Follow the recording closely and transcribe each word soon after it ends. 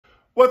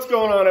What's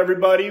going on,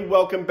 everybody?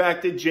 Welcome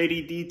back to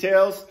JD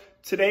Details.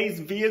 Today's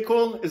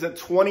vehicle is a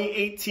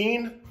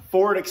 2018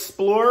 Ford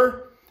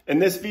Explorer,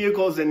 and this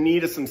vehicle is in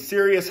need of some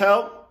serious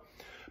help.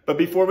 But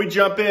before we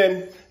jump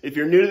in, if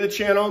you're new to the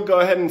channel,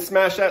 go ahead and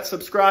smash that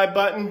subscribe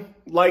button,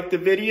 like the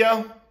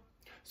video.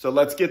 So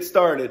let's get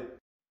started.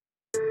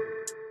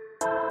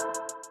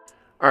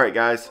 All right,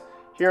 guys,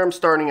 here I'm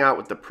starting out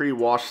with the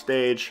pre-wash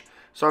stage.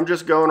 So I'm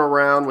just going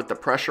around with the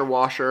pressure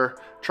washer,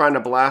 trying to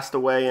blast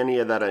away any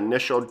of that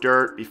initial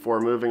dirt before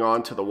moving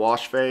on to the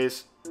wash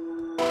phase.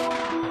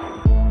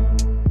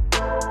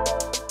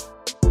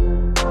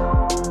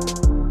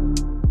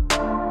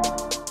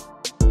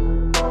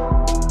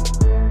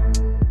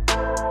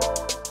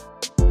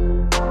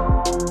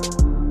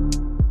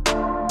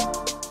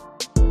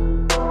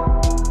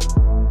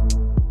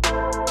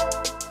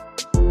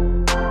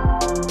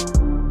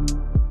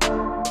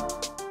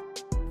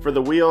 For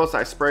the wheels,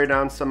 I spray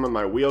down some of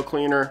my wheel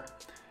cleaner.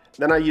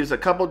 Then I use a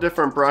couple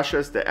different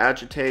brushes to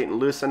agitate and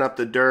loosen up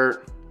the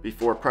dirt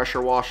before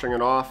pressure washing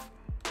it off.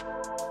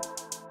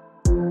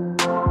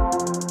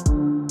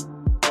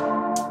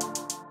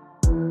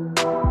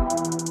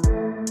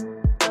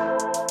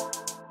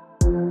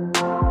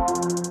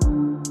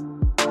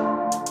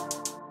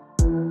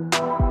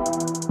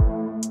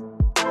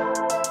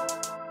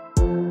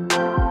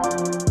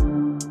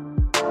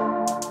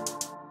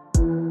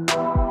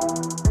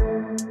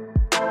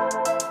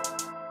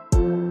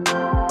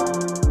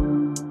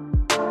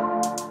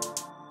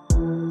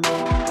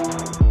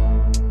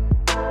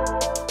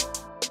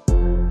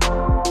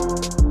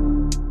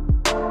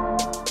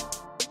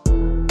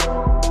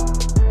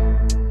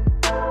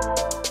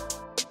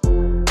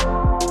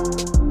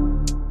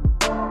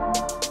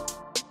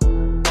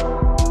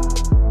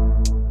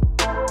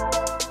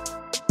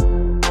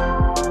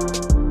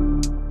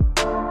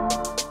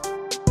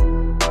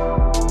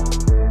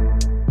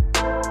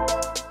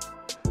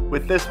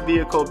 With this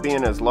vehicle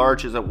being as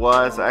large as it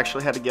was, I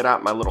actually had to get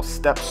out my little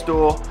step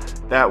stool.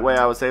 That way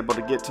I was able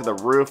to get to the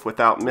roof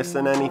without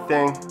missing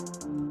anything.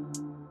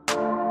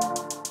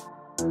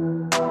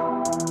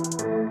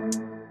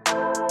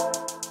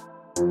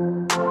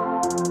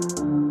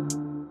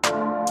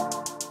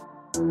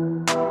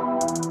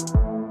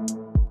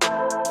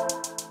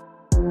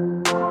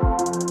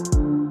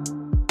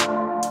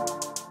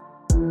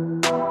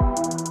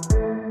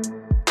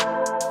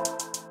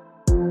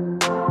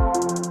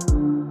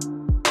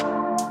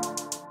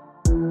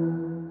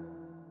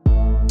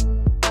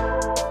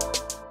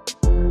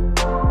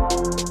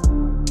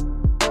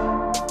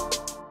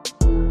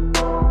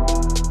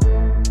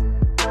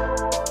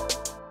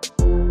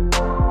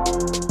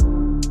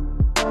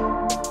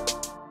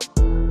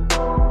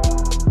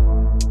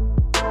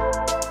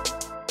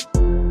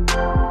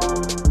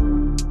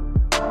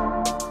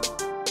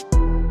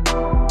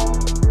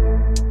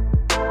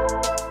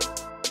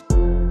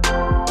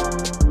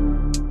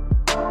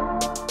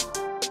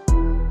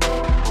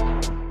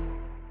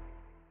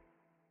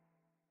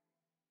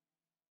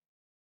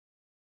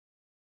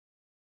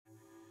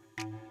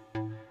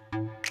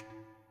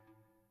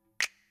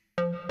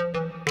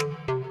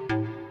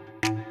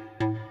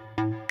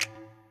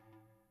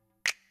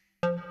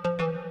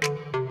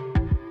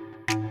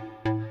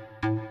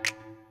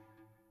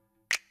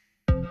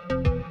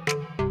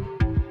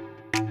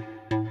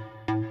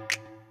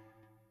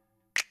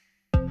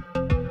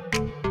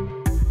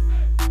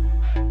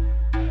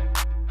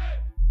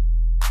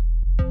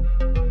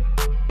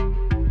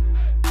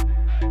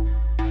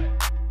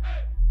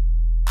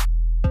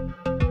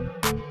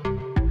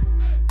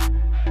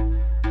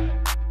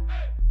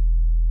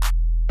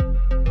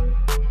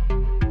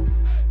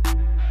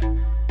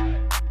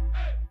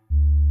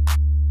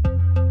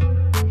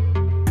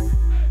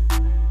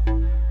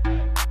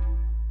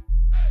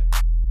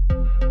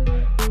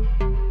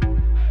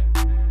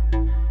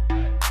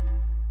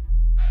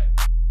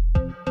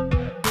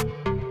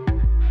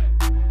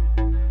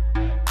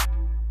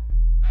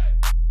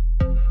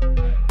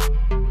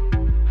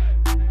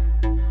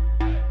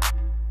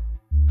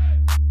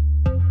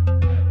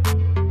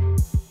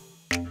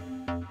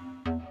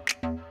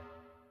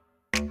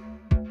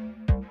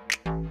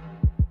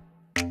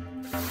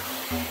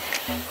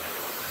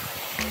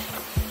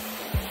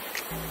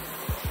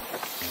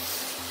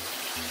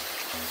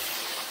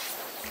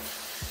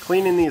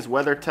 Cleaning these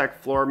WeatherTech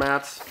floor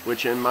mats,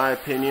 which in my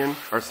opinion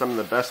are some of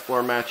the best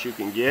floor mats you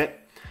can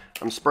get.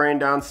 I'm spraying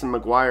down some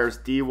Meguiar's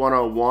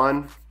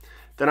D101.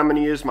 Then I'm going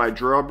to use my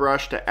drill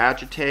brush to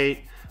agitate,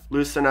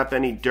 loosen up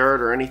any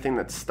dirt or anything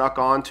that's stuck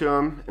onto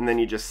them, and then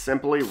you just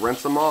simply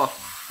rinse them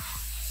off.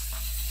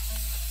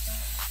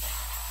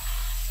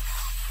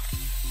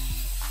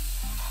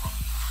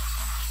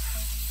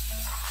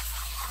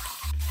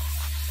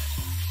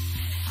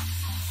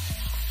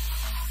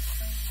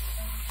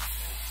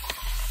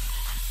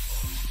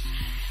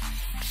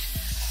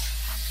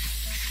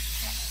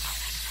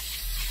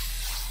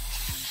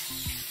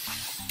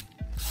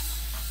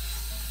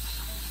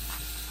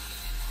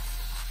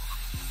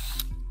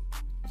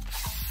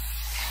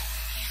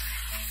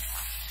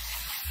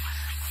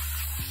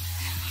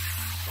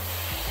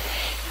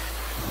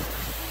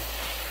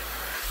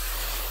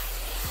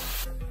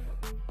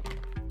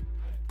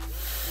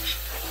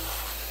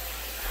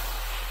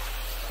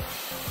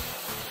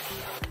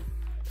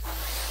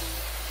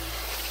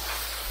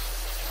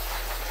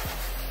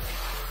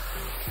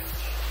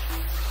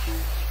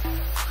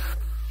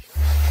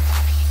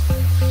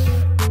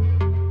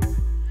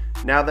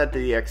 Now that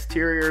the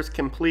exterior is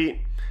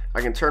complete,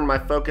 I can turn my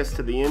focus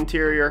to the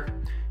interior.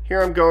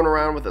 Here I'm going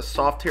around with a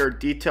soft hair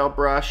detail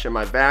brush and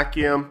my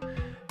vacuum.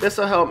 This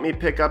will help me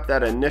pick up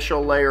that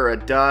initial layer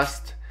of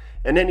dust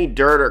and any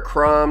dirt or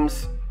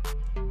crumbs.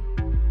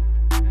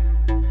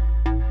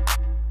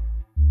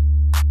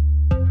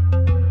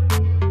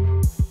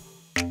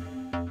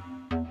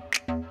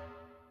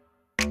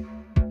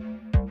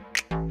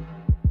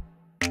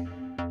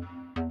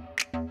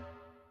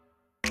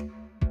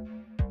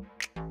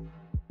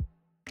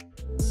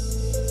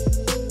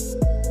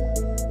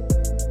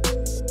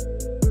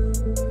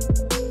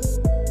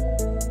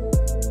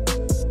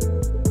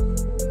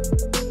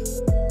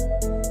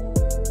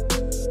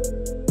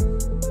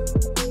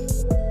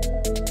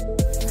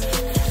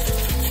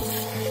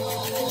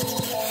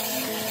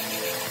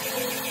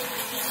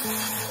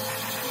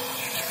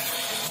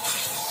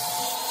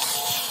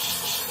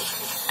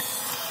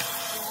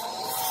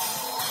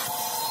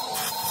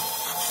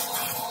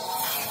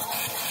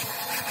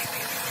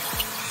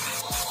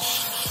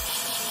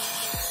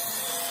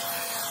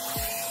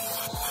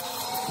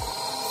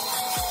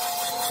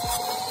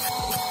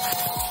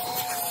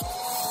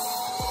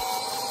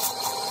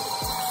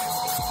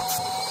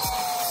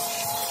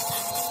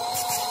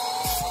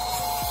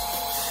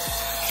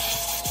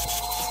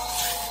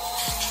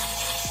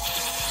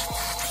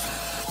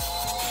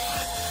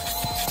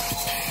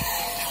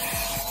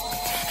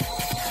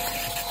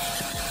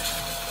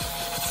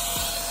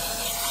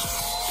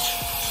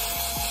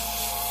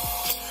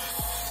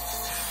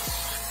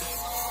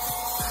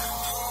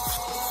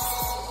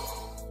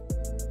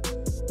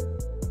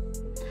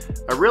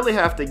 I really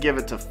have to give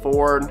it to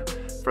Ford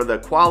for the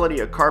quality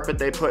of carpet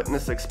they put in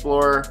this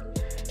Explorer.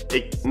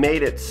 It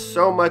made it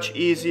so much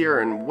easier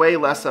and way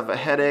less of a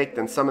headache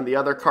than some of the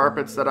other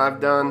carpets that I've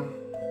done.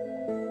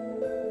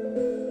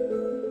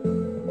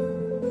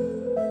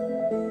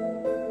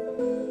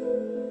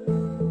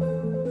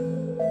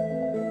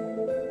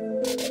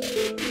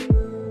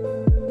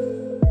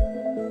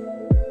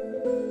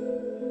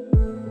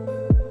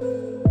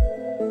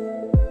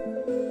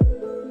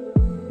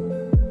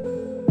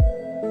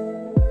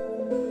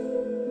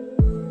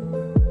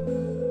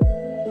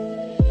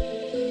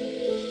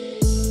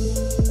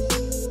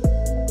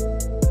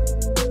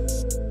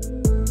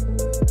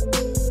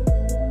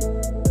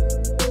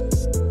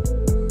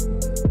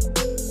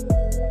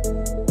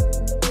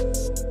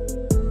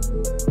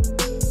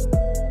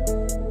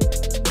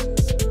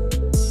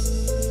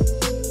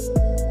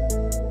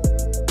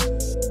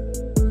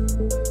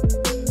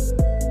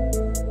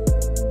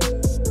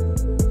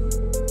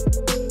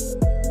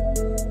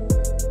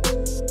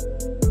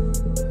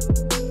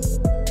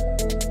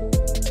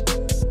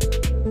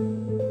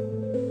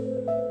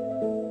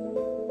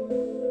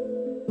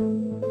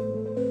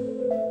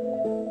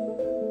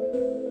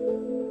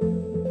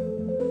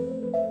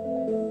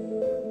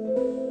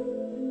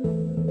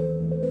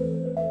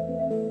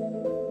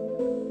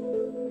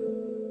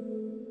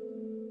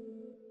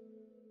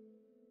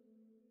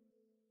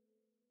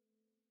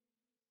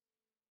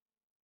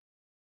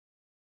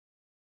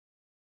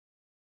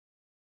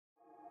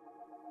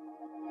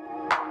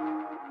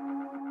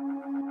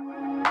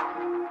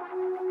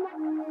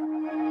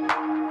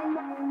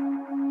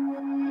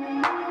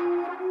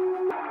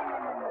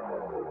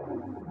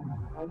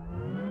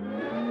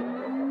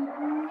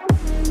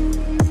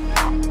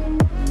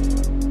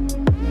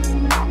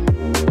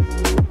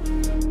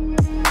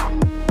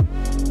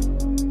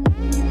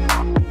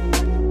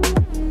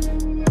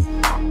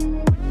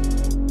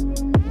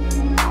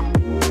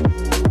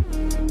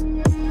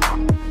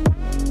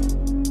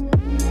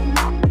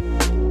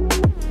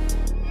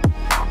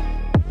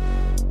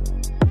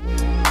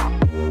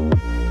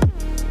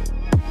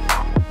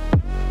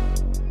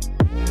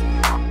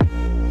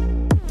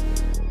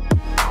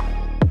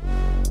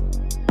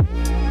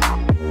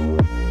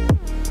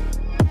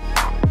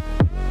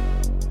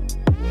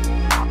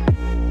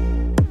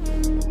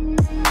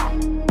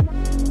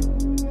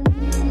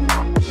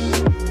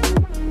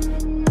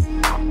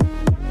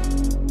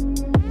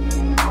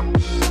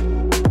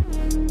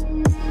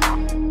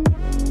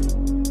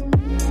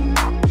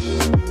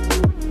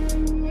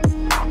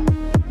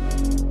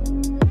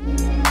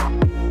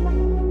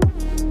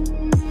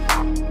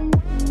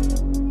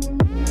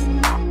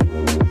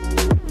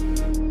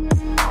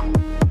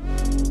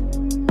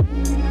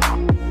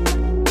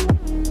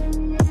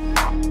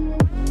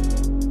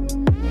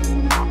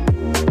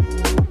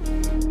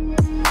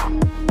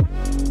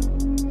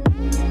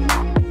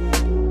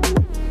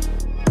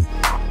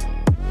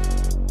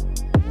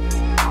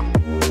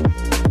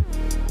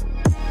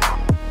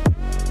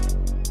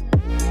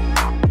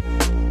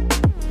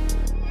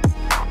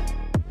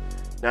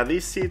 Now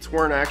these seats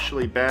weren't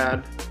actually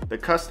bad. The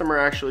customer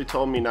actually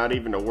told me not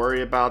even to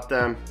worry about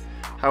them.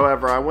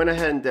 However, I went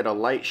ahead and did a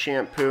light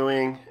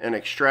shampooing and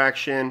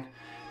extraction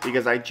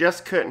because I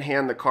just couldn't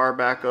hand the car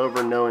back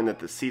over knowing that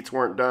the seats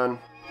weren't done.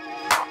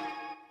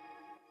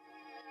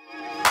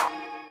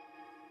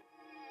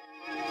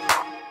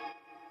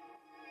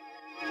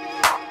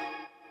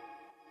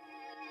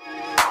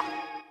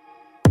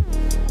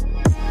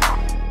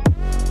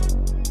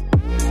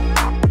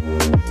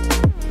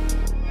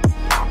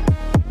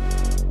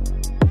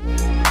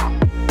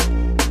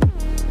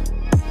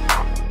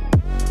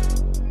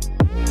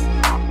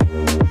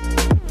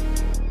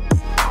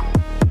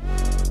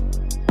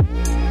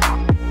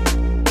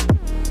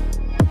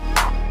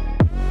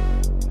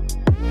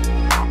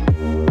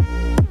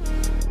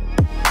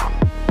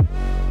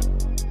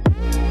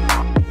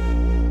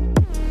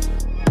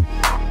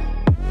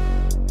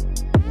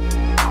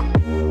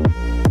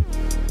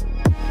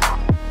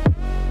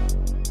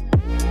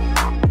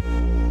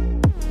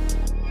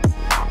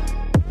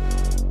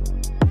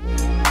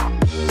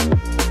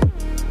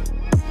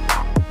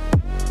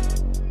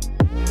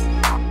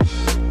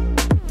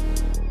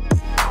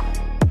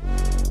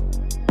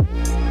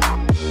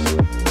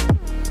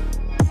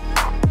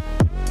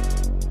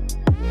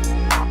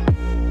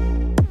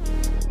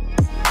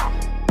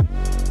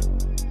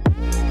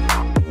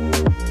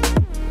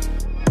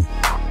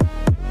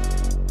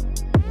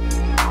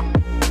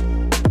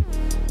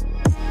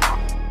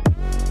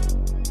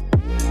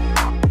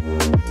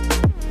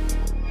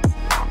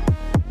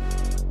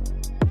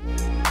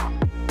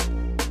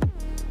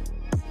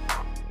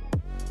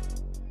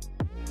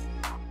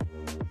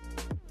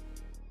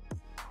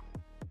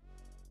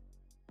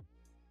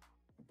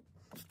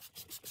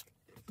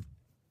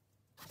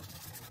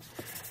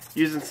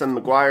 Using some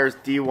Meguiar's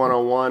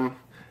D101,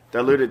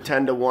 diluted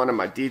 10:1 in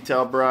my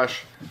detail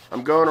brush.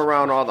 I'm going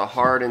around all the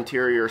hard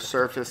interior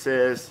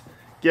surfaces,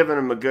 giving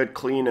them a good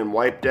clean and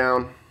wipe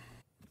down.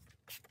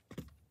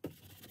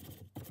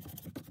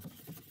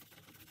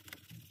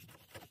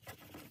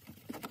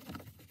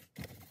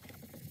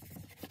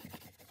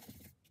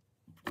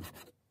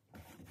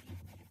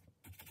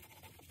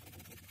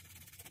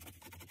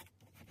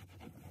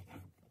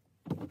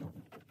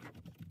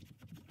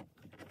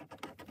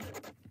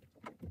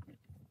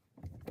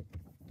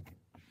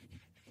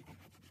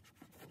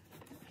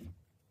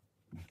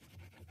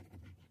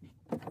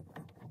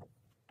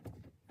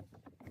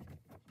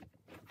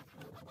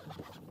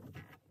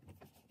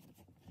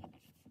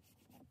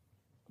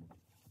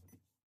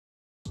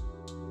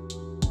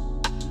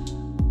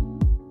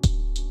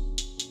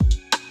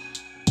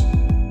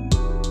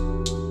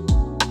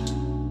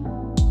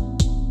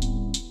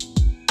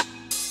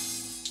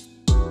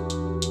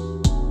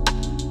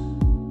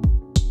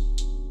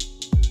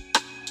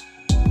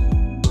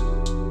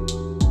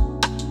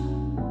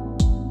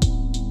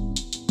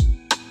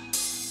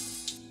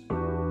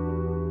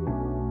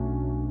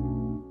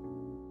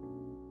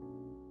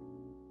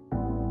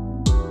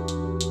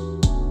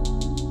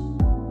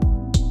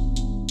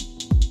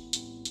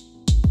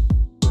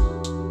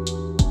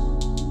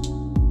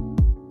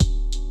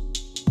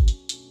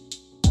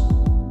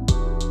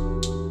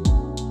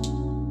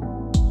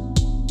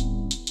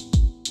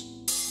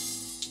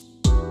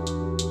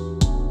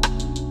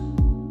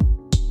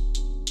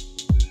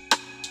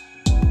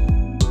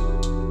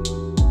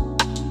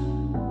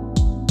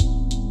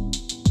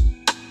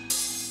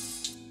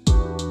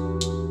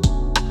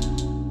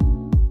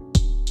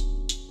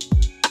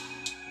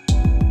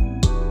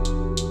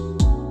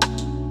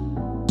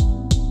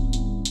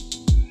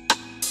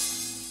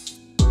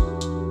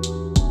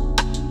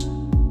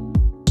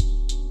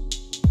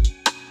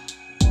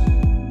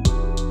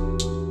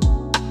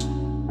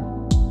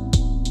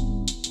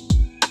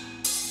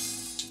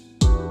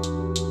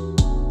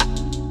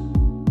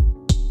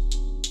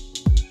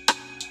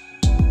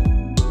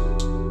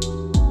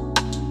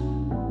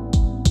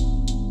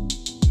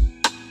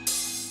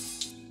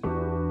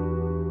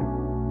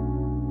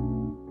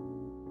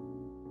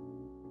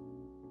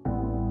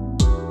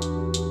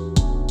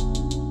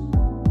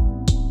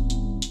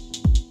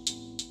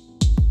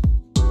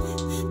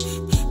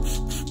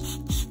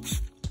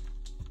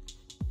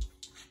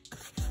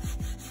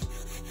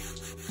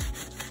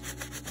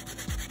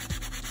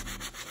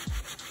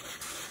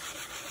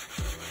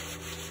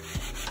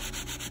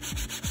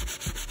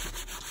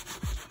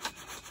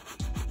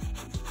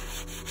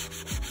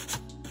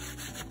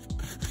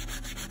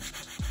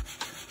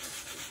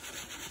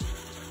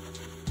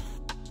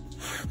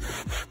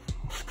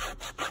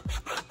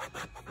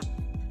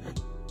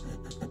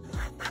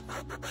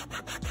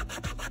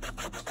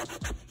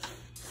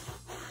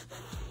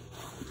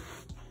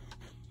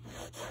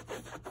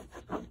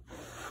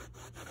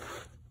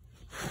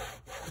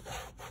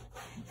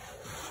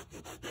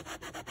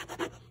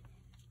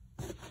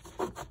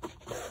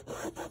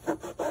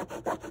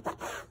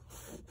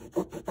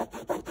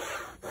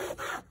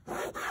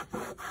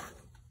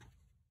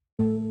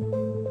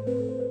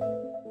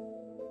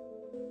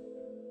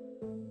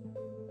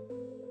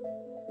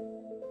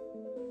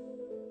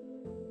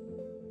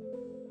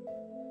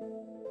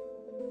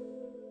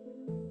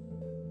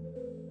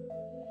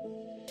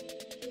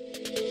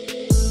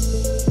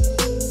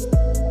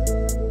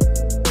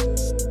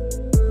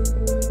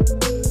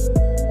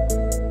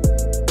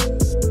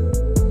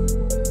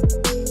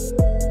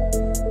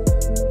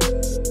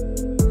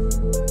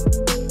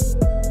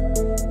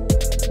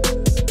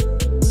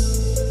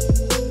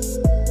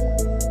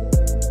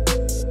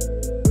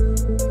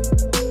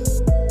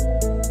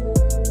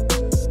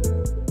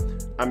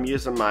 I'm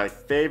using my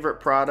favorite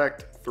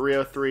product,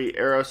 303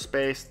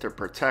 Aerospace, to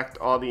protect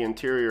all the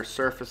interior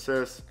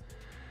surfaces.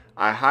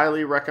 I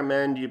highly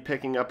recommend you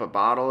picking up a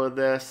bottle of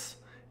this.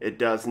 It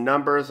does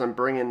numbers on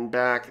bringing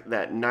back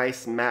that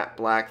nice matte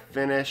black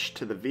finish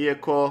to the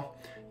vehicle.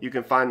 You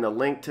can find the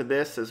link to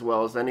this as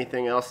well as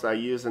anything else I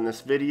use in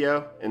this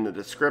video in the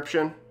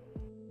description.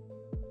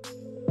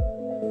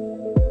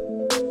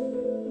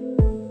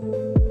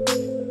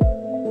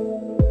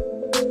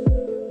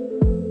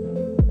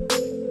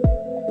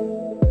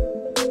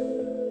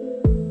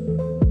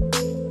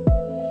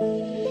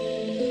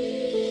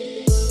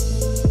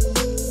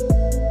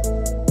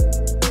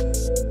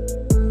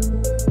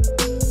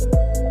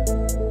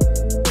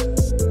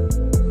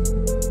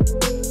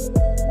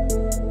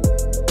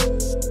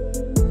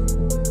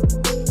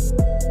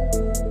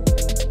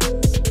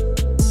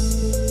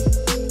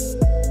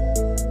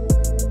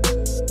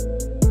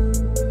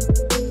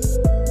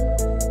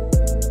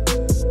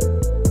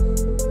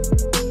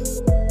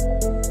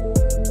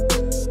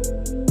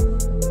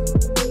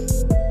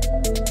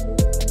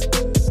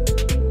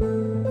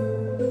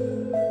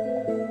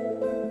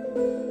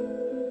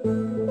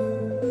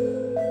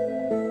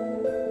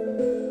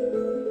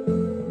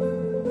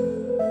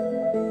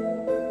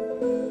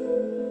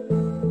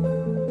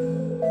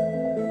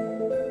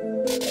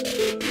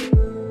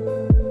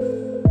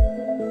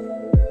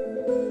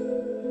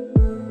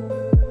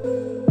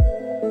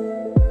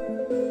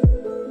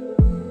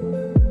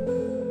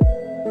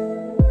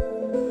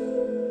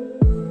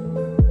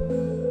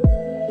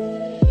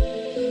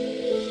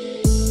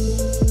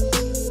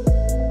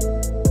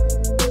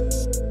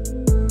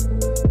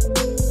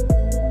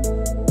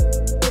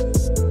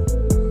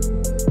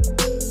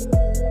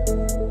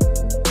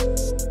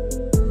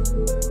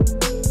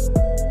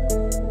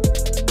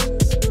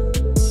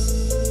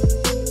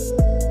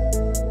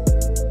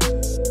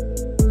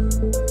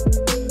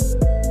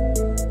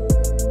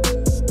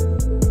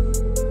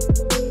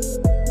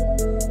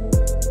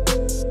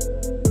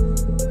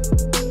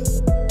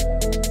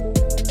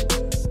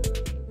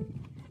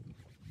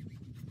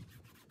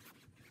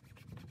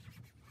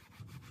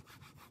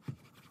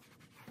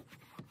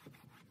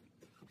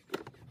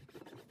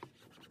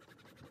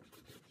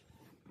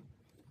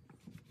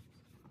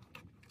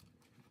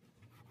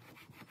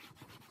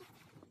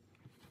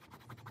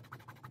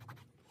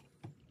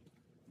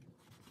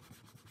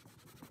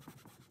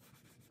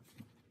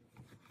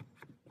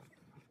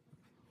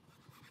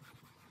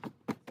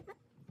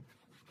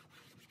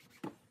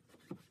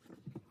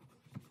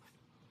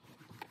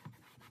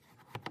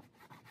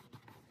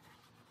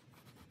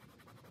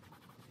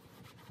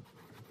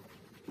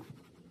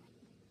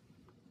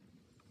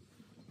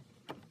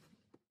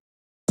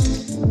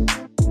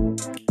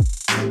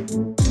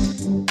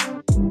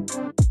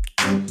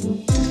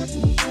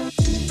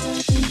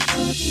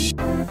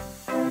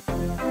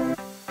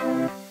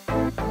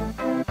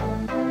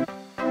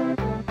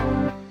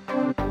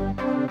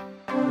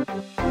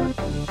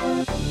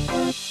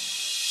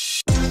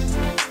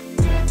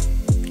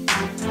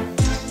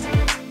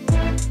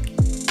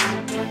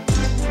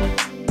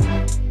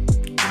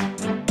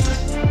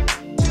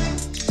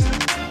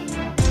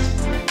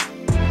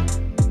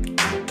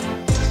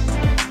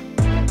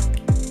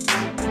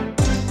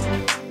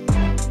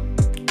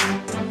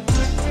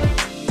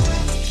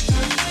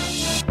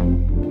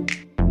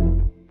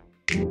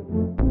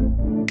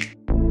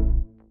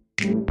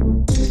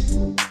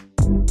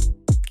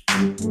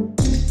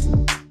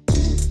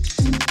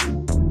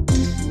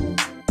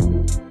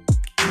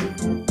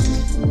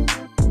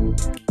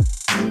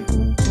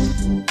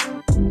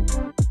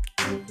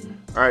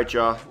 Alright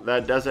y'all,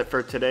 that does it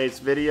for today's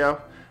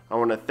video. I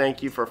want to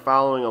thank you for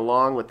following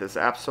along with this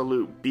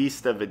absolute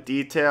beast of a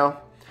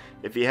detail.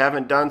 If you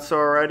haven't done so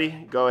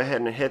already, go ahead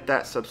and hit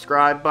that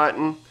subscribe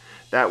button.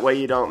 That way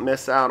you don't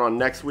miss out on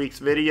next week's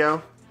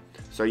video.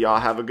 So y'all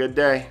have a good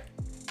day.